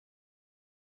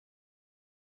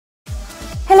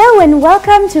and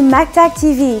welcome to MacTag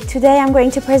TV. Today I'm going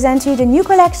to present you the new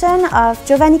collection of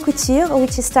Jovani couture,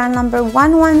 which is style number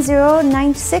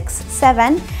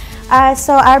 110967.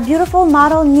 So our beautiful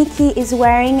model Nikki is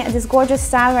wearing this gorgeous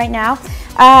style right now.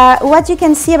 What you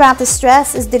can see about this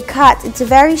dress is the cut. It's a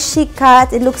very chic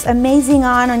cut. It looks amazing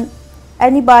on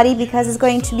anybody because it's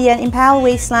going to be an imperial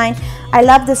waistline. I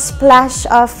love the splash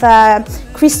of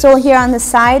crystal here on the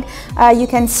side. You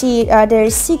can see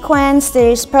there's sequins,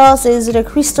 there's pearls, there's the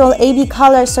crystal AB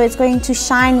color, so it's going to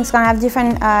shine. It's going to have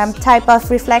different type of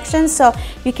reflections, so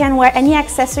you can wear any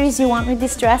accessories you want with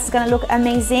this dress. It's going to look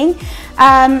amazing.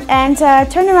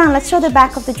 Turn around, let's show the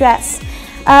back of the dress.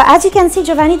 As you can see,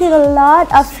 Jovani did a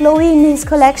lot of flowy in his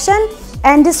collection,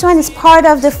 and this one is part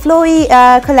of the flowy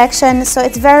collection, so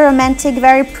it's very romantic,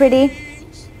 very pretty.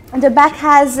 The back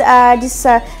has this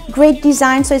great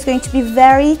design, so it's going to be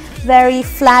very, very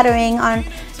flattering on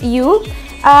you.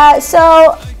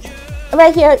 So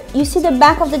right here, you see the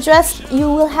back of the dress. You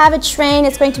will have a train.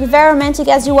 It's going to be very romantic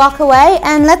as you walk away.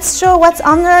 And let's show what's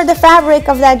under the fabric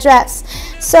of that dress.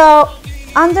 So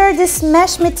under this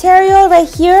mesh material right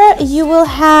here, you will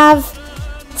have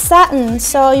satin.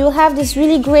 So you'll have this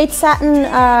really great satin,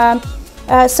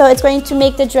 so it's going to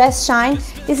make the dress shine.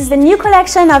 This is the new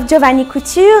collection of Jovani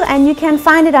Couture, and you can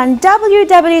find it on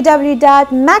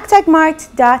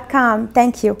www.mactagmart.com.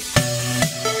 Thank you.